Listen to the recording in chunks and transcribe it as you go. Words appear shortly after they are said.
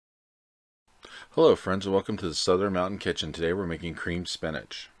Hello friends and welcome to the Southern Mountain Kitchen. Today we're making creamed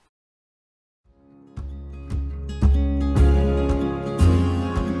spinach.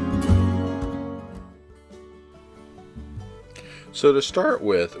 So to start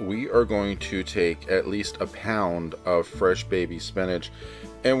with, we are going to take at least a pound of fresh baby spinach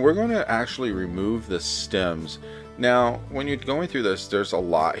and we're going to actually remove the stems. Now when you're going through this, there's a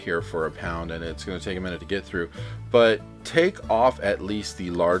lot here for a pound and it's going to take a minute to get through, but take off at least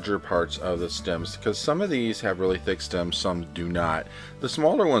the larger parts of the stems because some of these have really thick stems, some do not. The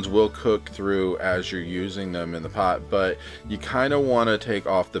smaller ones will cook through as you're using them in the pot, but you kind of want to take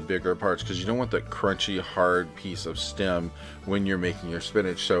off the bigger parts because you don't want the crunchy hard piece of stem when you're making your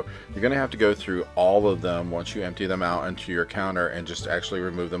spinach. So you're going to have to go through all of them once you empty them out into your counter and just actually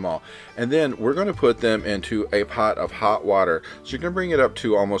remove them all. And then we're going to put them into a pot of hot water. So you're going to bring it up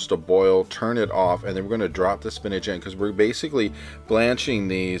to almost a boil, turn it off, and then we're going to drop the spinach in because we're basically blanching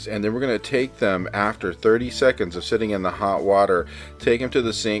these, and then we're going to take them after 30 seconds of sitting in the hot water, take them to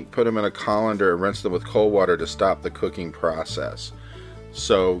the sink, put them in a colander, and rinse them with cold water to stop the cooking process.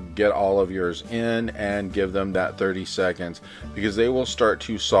 So get all of yours in and give them that 30 seconds because they will start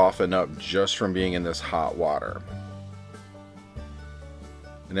to soften up just from being in this hot water.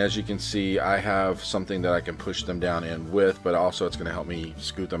 And as you can see, I have something that I can push them down in with, but also it's going to help me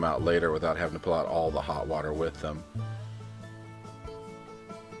scoot them out later without having to pull out all the hot water with them.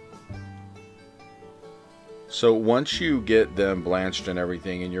 So once you get them blanched and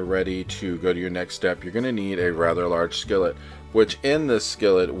everything and you're ready to go to your next step, you're going to need a rather large skillet, which in this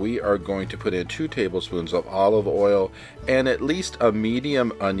skillet we are going to put in 2 tablespoons of olive oil and at least a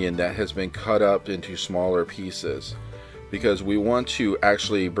medium onion that has been cut up into smaller pieces, because we want to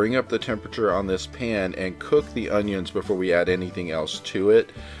actually bring up the temperature on this pan and cook the onions before we add anything else to it.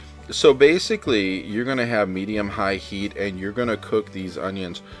 So basically you're going to have medium-high heat and you're going to cook these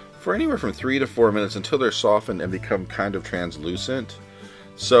onions for anywhere from 3 to 4 minutes until they're softened and become kind of translucent.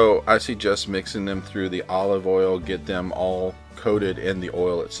 So I suggest mixing them through the olive oil, get them all coated in the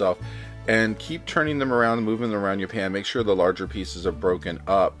oil itself, and keep turning them around and moving them around your pan. Make sure the larger pieces are broken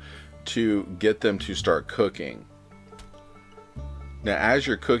up to get them to start cooking. Now as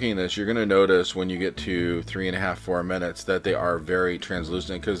you're cooking this, you're going to notice when you get to 3.5–4 minutes that they are very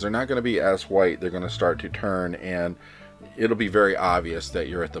translucent because they're not going to be as white. They're going to start to turn and it'll be very obvious that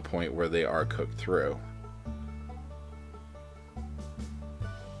you're at the point where they are cooked through.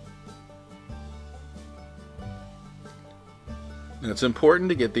 Now it's important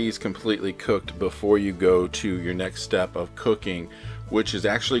to get these completely cooked before you go to your next step of cooking, which is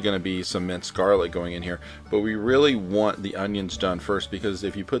actually going to be some minced garlic going in here. But we really want the onions done first because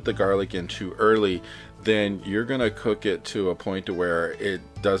if you put the garlic in too early, then you're going to cook it to a point to where it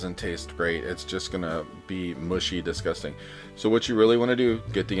doesn't taste great. It's just going to be mushy, disgusting. So what you really want to do,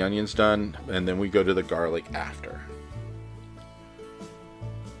 get the onions done, and then we go to the garlic after.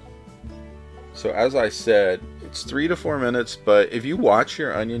 So as I said, it's 3 to 4 minutes, but if you watch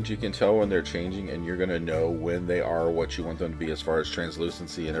your onions, you can tell when they're changing and you're going to know when they are what you want them to be as far as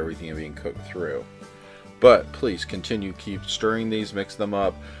translucency and everything being cooked through. But please continue, keep stirring these, mix them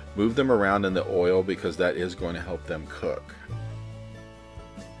up, move them around in the oil because that is going to help them cook.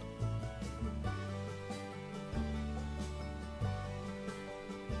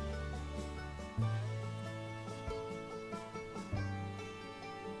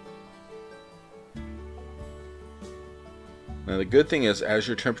 Now the good thing is as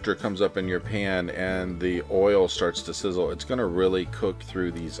your temperature comes up in your pan and the oil starts to sizzle, it's going to really cook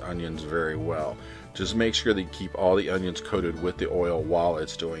through these onions very well. Just make sure that you keep all the onions coated with the oil while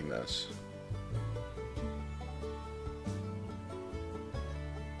it's doing this.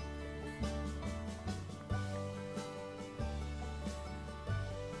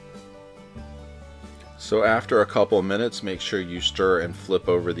 So after a couple of minutes, make sure you stir and flip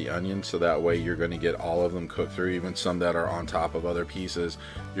over the onions so that way you're going to get all of them cooked through, even some that are on top of other pieces.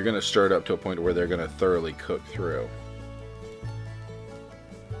 You're going to stir it up to a point where they're going to thoroughly cook through.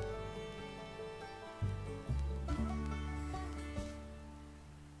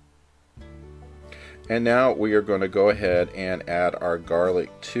 And now we are going to go ahead and add our garlic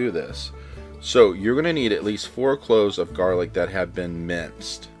to this. So you're going to need at least 4 cloves of garlic that have been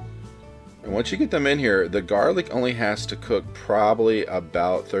minced. And once you get them in here, the garlic only has to cook probably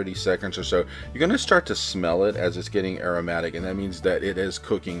about 30 seconds or so. You're going to start to smell it as it's getting aromatic, and that means that it is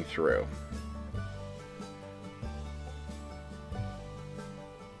cooking through.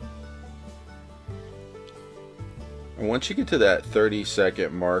 And once you get to that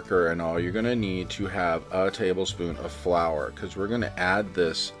 30-second marker and all, you're going to need to have a tablespoon of flour because we're going to add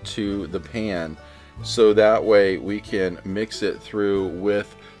this to the pan so that way we can mix it through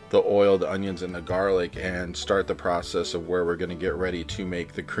with the oil, the onions, and the garlic and start the process of where we're going to get ready to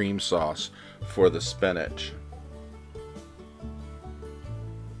make the cream sauce for the spinach.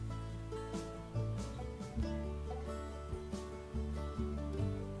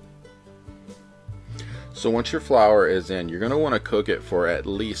 So once your flour is in, you're going to want to cook it for at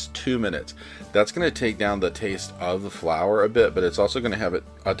least 2 minutes. That's going to take down the taste of the flour a bit, but it's also going to have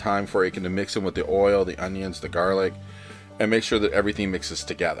a time for it to mix in with the oil, the onions, the garlic, and make sure that everything mixes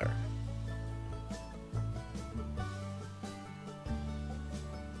together.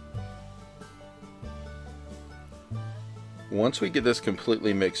 Once we get this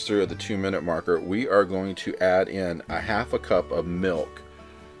completely mixed through at the 2-minute marker, we are going to add in a half a cup of milk.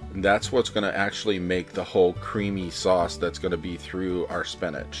 That's what's going to actually make the whole creamy sauce that's going to be through our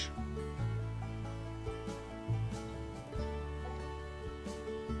spinach.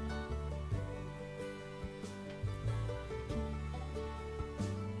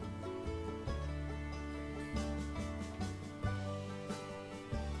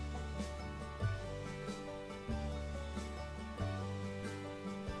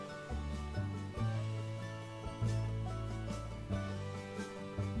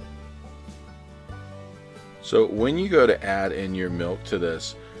 So when you go to add in your milk to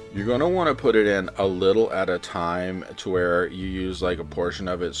this, you're going to want to put it in a little at a time, to where you use like a portion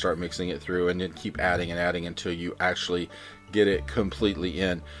of it, start mixing it through, and then keep adding and adding until you actually get it completely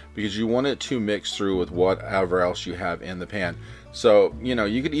in, because you want it to mix through with whatever else you have in the pan. So, you know,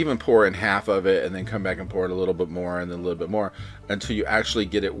 you could even pour in half of it and then come back and pour it a little bit more and then a little bit more until you actually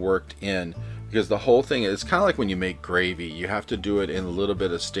get it worked in. Because the whole thing is kind of like when you make gravy, you have to do it in a little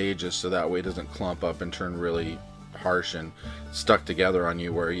bit of stages so that way it doesn't clump up and turn really harsh and stuck together on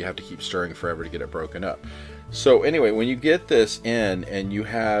you, where you have to keep stirring forever to get it broken up. So anyway, when you get this in and you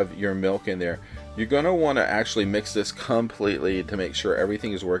have your milk in there, you're going to want to actually mix this completely to make sure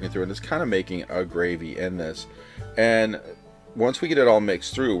everything is working through, and it's kind of making a gravy in this. And once we get it all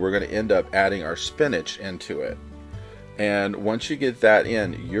mixed through, we're going to end up adding our spinach into it. And once you get that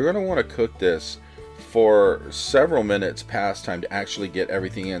in, you're going to want to cook this for several minutes past time to actually get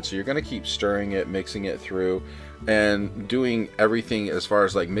everything in. So you're going to keep stirring it, mixing it through, and doing everything as far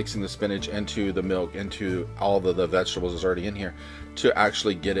as like mixing the spinach into the milk, into all the vegetables that's already in here, to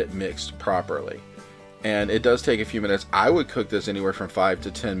actually get it mixed properly. And it does take a few minutes. I would cook this anywhere from 5 to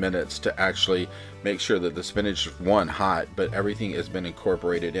 10 minutes to actually make sure that the spinach is, one, hot, but everything has been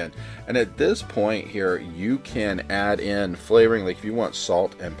incorporated in. And at this point here, you can add in flavoring. Like if you want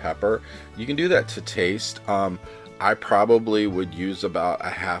salt and pepper, you can do that to taste. I probably would use about a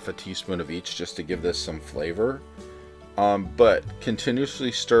half a teaspoon of each just to give this some flavor. But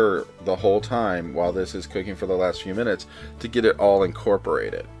continuously stir the whole time while this is cooking for the last few minutes to get it all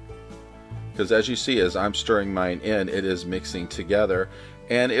incorporated. Because as you see, as I'm stirring mine in, it is mixing together,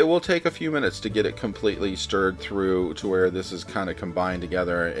 and it will take a few minutes to get it completely stirred through to where this is kind of combined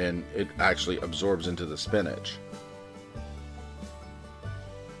together and it actually absorbs into the spinach.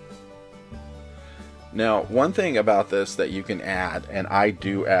 Now, one thing about this that you can add, and I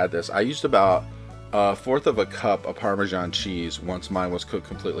do add this, I used about 1/4 of a cup of Parmesan cheese once mine was cooked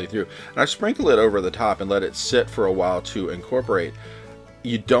completely through, and I sprinkle it over the top and let it sit for a while to incorporate.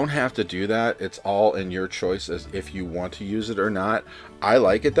 You don't have to do that. It's all in your choice as if you want to use it or not. I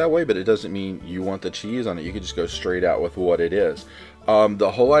like it that way, but it doesn't mean you want the cheese on it. You can just go straight out with what it is.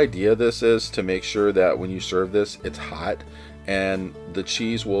 The whole idea of this is to make sure that when you serve this, it's hot, and the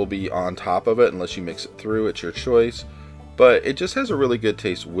cheese will be on top of it unless you mix it through. It's your choice, but it just has a really good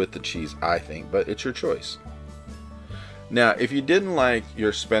taste with the cheese, I think, but it's your choice. Now, if you didn't like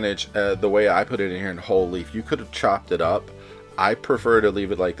your spinach the way I put it in here in whole leaf, you could have chopped it up. I prefer to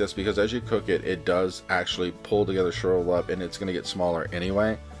leave it like this because as you cook it, it does actually pull together, shrivel up, and it's going to get smaller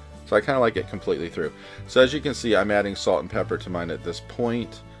anyway. So I kind of like it completely through. So as you can see, I'm adding salt and pepper to mine at this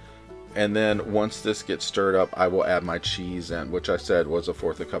point. And then once this gets stirred up, I will add my cheese in, which I said was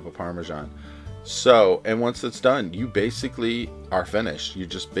 1/4 a cup of Parmesan. So, and once it's done, you basically are finished. You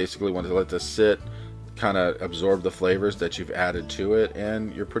just basically want to let this sit, kind of absorb the flavors that you've added to it,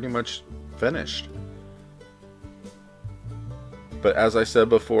 and you're pretty much finished. But as I said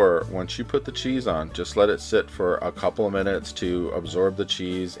before, once you put the cheese on, just let it sit for a couple of minutes to absorb the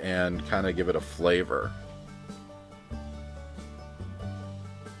cheese and kind of give it a flavor.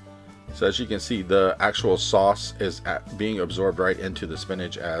 So as you can see, the actual sauce is being absorbed right into the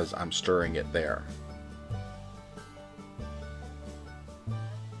spinach as I'm stirring it there.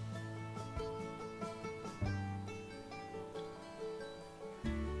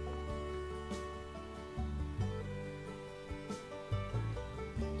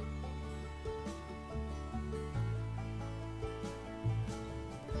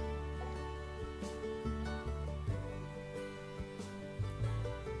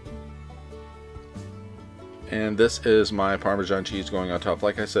 And this is my Parmesan cheese going on top.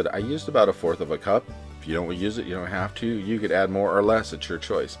 Like I said, I used about 1/4 of a cup. If you don't use it, you don't have to. You could add more or less, it's your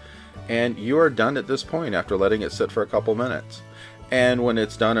choice. And you are done at this point after letting it sit for a couple minutes. And when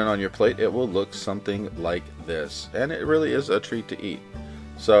it's done and on your plate, it will look something like this. And it really is a treat to eat.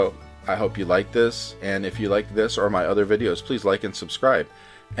 So I hope you like this. And if you like this or my other videos, please like and subscribe.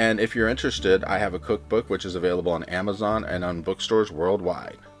 And if you're interested, I have a cookbook which is available on Amazon and on bookstores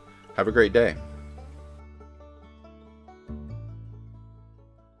worldwide. Have a great day.